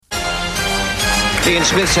Ian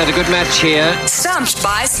Smith's had a good match here. Stumped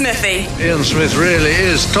by Smithy. Ian Smith really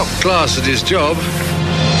is top class at his job.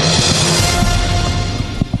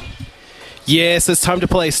 Yes, it's time to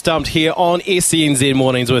play Stumped here on SCNZ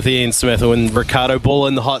Mornings with Ian Smith and Ricardo Bull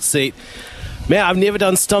in the hot seat. Man, I've never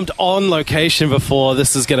done Stumped on location before.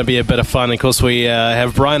 This is going to be a bit of fun. Of course, we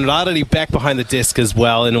have Brian Rarity back behind the desk as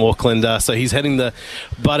well in Auckland, so he's hitting the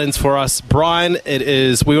buttons for us. Brian,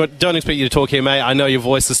 don't expect you to talk here, mate. I know your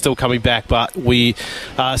voice is still coming back, but we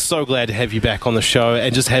are so glad to have you back on the show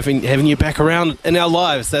and just having you back around in our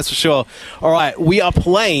lives, that's for sure. All right, we are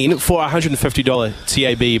playing for a $150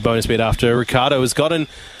 TAB bonus bet after Ricardo has gotten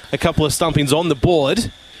a couple of stumpings on the board.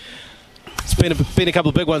 It's been a couple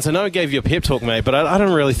of big ones. I know I gave you a pep talk, mate, but I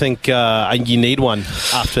don't really think you need one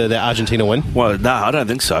after the Argentina win. Well, no, I don't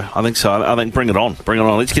think so. I think bring it on. Bring it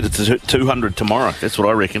on. Let's get it to 200 tomorrow. That's what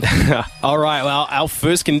I reckon. All right, well, our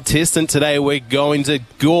first contestant today, we're going to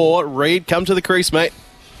Gore. Reed, come to the crease, mate.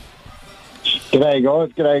 G'day, guys.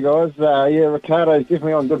 Yeah, Ricardo's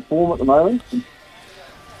definitely on good form at the moment.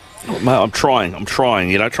 Mate, I'm trying, trying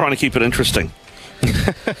to keep it interesting.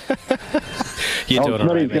 You're doing all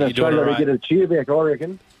right, mate. He's going to get his chair back, I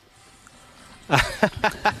reckon.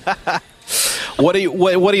 What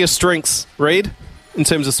are your strengths, Reed, in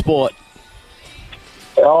terms of sport?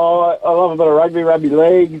 Oh, I love a bit of rugby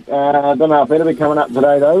league. I don't know if that'll be coming up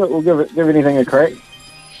today, though, but we'll give anything a crack.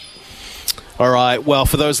 All right, well,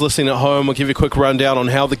 for those listening at home, we'll give you a quick rundown on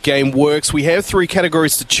how the game works. We have 3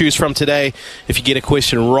 categories to choose from today. If you get a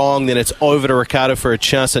question wrong, then it's over to Ricardo for a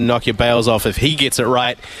chance to knock your bails off. If he gets it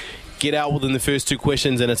right, get out within the first 2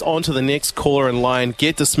 questions, and it's on to the next caller in line.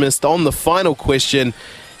 Get dismissed on the final question,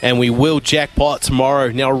 and we will jackpot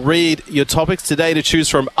tomorrow. Now, Reed, your topics today to choose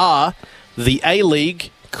from are the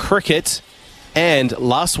A-League, cricket, and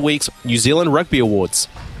last week's New Zealand Rugby Awards.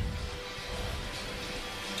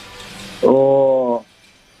 Oh,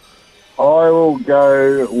 I will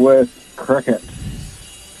go with cricket.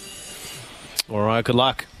 All right, good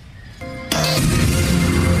luck.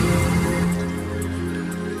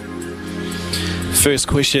 First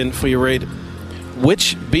question for you, Reed.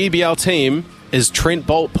 Which BBL team is Trent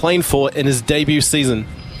Boult playing for in his debut season?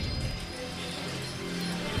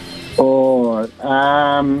 Oh,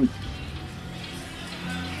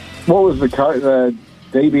 what was the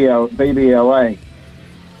BBLA?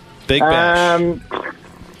 Big Bash.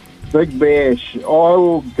 Big Bash. I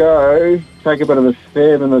will go take a bit of a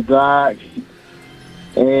stab in the dark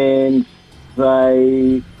and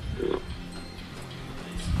say...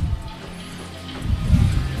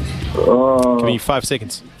 Give me 5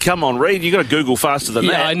 seconds. Come on, Reed, you got to Google faster than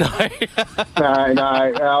that. I know.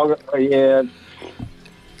 No.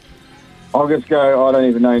 I'll just go, I don't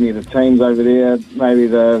even know any of the teams over there. Maybe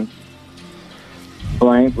the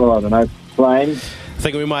Flames. Well, I don't know. Flames. I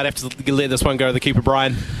think we might have to let this one go to the keeper,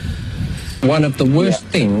 Brian. One of the worst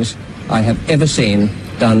things I have ever seen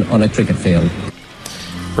done on a cricket field.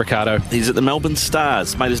 Ricardo. He's at the Melbourne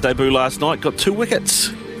Stars. Made his debut last night. Got 2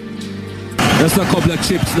 wickets. Just a couple of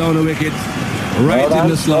chips down the wicket. Right in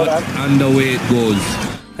the slot, and away it goes.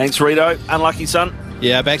 Thanks, Rito. Unlucky, son.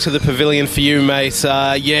 Yeah, back to the pavilion for you, mate.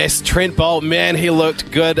 Yes, Trent Boult, man, he looked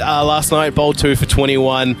good last night. Bowled 2 for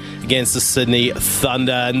 21 against the Sydney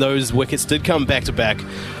Thunder, and those wickets did come back-to-back.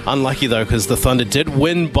 Unlucky, though, because the Thunder did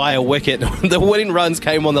win by a wicket. The winning runs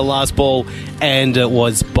came on the last ball, and it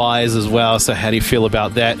was byes as well. So how do you feel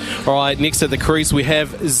about that? All right, next at the crease, we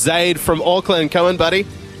have Zaid from Auckland. Come in, buddy.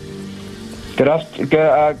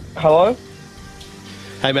 Hello?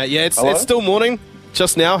 Hey, mate. Yeah, it's still morning.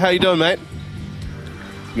 Just now. How you doing, mate?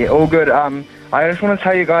 Yeah, all good. I just want to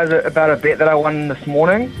tell you guys about a bet that I won this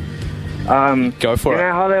morning. Go for it. You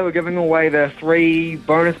know how they were giving away the 3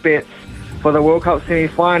 bonus bets for the World Cup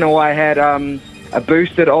semi-final? I had a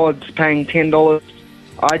boosted odds paying $10.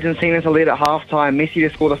 Argentina to lead at half-time, Messi to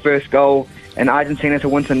score the first goal, and Argentina to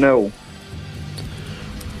win to 0.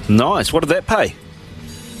 Nice. What did that pay?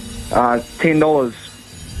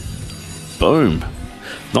 $10. Boom.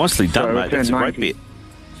 Nicely done, mate. That's a great 90. bet.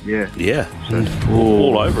 Yeah.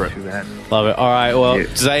 All over it. Love it. All right, well,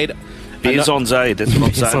 Zaid. Beers on Zaid. That's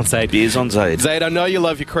what I'm saying. Beers on Zaid. Beers on Zaid. Zaid, I know you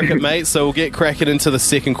love your cricket, mate, so we'll get cracking into the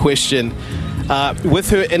second question. With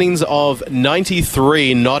her innings of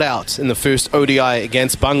 93 not out in the first ODI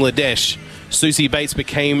against Bangladesh, Susie Bates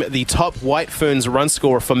became the top White Ferns run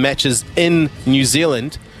scorer for matches in New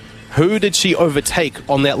Zealand. Who did she overtake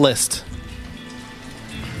on that list?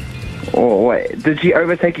 Oh, wait. Did she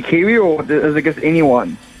overtake a Kiwi, or is it just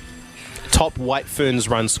anyone? Top White Ferns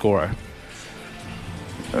run scorer.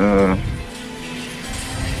 I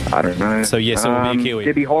don't know. So, yes, it will be a Kiwi.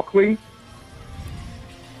 Debbie Hockley?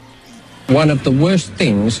 one of the worst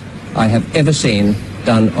things I have ever seen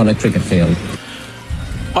done on a cricket field.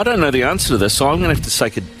 I don't know the answer to this, so I'm going to have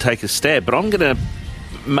to take a stab, but I'm going to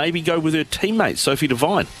maybe go with her teammate, Sophie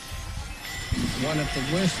Devine. One of the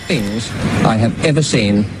worst things I have ever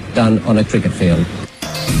seen done on a cricket field.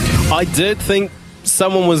 I did think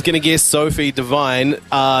someone was going to guess Sophie Devine.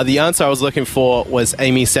 The answer I was looking for was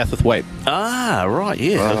Amy Satterthwaite. Ah, right,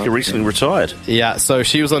 yeah. Recently retired. Yeah, so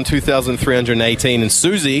she was on 2,318, and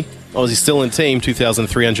Susie, Aussie still in team,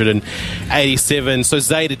 2,387. So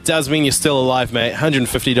Zaid, it does mean you're still alive, mate.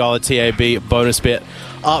 $150 TAB bonus bet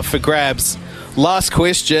up for grabs. Last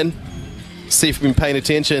question. See if you've been paying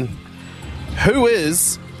attention. Who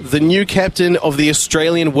is the new captain of the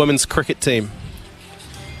Australian women's cricket team?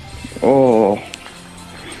 Oh.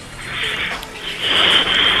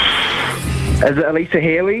 Is it Elisa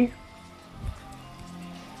Healy?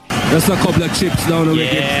 Just a couple of chips down the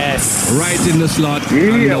wicket. Yes. Right in the slot.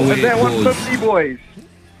 Yeah, and was away that it goes. 150, boys?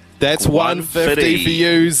 That's 150 for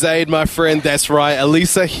you, Zaid, my friend. That's right.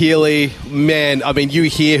 Elisa Healy, man, I mean, you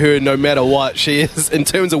hear her no matter what. She is, in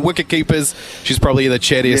terms of wicket keepers, she's probably the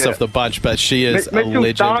chattiest of the bunch, but she is a Mitchell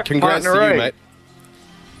legend. Stark's Congrats partner, to you, eh? mate.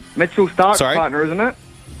 Mitchell Stark's Sorry? partner, isn't it?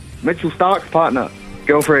 Mitchell Stark's partner.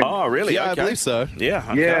 Girlfriend. Oh, really? Yeah, I Okay. believe so. Yeah,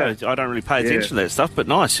 okay. Yeah. I don't really pay attention to that stuff, but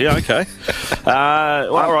nice. Yeah, okay.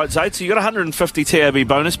 Well, all right, Zaid, so you got 150 TAB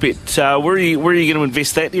bonus bet. Where are you going to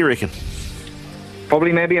invest that, do you reckon?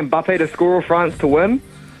 Probably maybe Mbappe to score or France to win.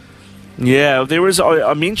 Yeah, there was.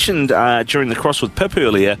 I mentioned during the cross with Pip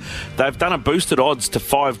earlier, they've done a boosted odds to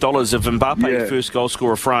 $5 if Mbappe first goal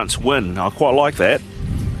scorer France win. I quite like that.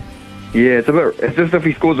 Yeah, it's just if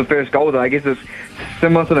he scores the first goal, though. I guess it's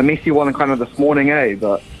similar to the Messi one kind of this morning, eh?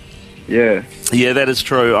 But, yeah. Yeah, that is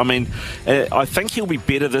true. I mean, I think he'll be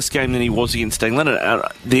better this game than he was against England.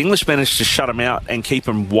 The English managed to shut him out and keep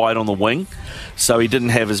him wide on the wing, so he didn't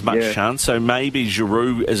have as much chance. So maybe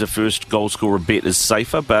Giroud as a first goal scorer bet is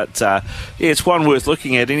safer. But, yeah, it's one worth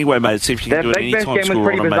looking at anyway, mate. See if you can do an Big Bash anytime game was score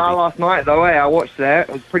pretty on him, bizarre maybe. last night, though, eh? I watched that.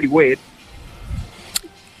 It was pretty weird.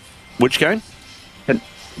 Which game?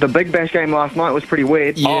 The Big Bash game last night was pretty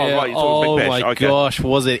weird. Yeah, Oh, right, you're talking Big Bash. my Okay. gosh,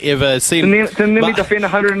 was it ever. See, Didn't let me defend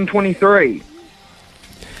 123.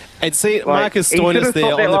 and see Like, Marcus he should Stoinis have there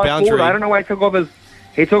stopped that on the last boundary. forward. I don't know why he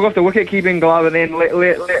took off the wicket keeping glove and then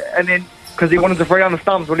because he wanted to free down the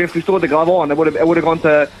stumps. But if he still had the glove on, it would have gone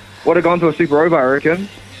to a super over, I reckon.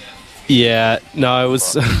 Yeah, no, it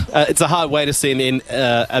was. It's a hard way to see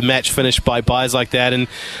a match finished by buys like that, and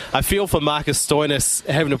I feel for Marcus Stoinis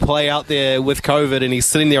having to play out there with COVID, and he's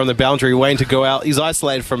sitting there on the boundary waiting to go out. He's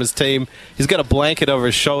isolated from his team. He's got a blanket over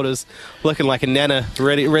his shoulders, looking like a nana,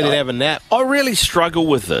 ready to have a nap. I really struggle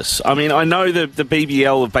with this. I mean, I know the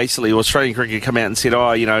BBL have basically, Australian Cricket, come out and said,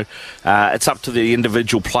 it's up to the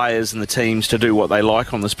individual players and the teams to do what they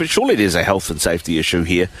like on this. But surely there's a health and safety issue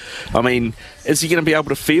here. I mean, is he going to be able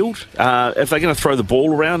to field? If they're going to throw the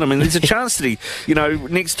ball around, I mean, there's a chance that he,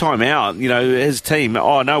 next time out, his team, we've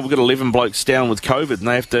got 11 blokes down with COVID and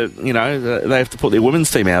they have to put their women's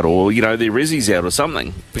team out or, their Rezzies out or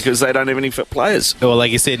something because they don't have any fit players. Well,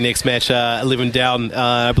 like you said, next match, 11 down.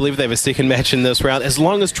 I believe they have a second match in this round. As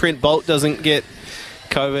long as Trent Bolt doesn't get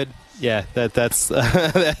COVID, yeah, that's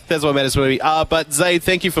that's what matters to me. But Zaid,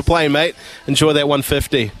 thank you for playing, mate. Enjoy that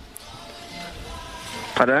 150.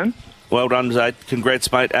 Pardon? Well done, Zaid.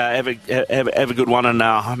 Congrats, mate. Have a good one,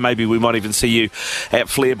 and maybe we might even see you at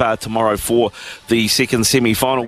Flair Bar tomorrow for the second semi-final.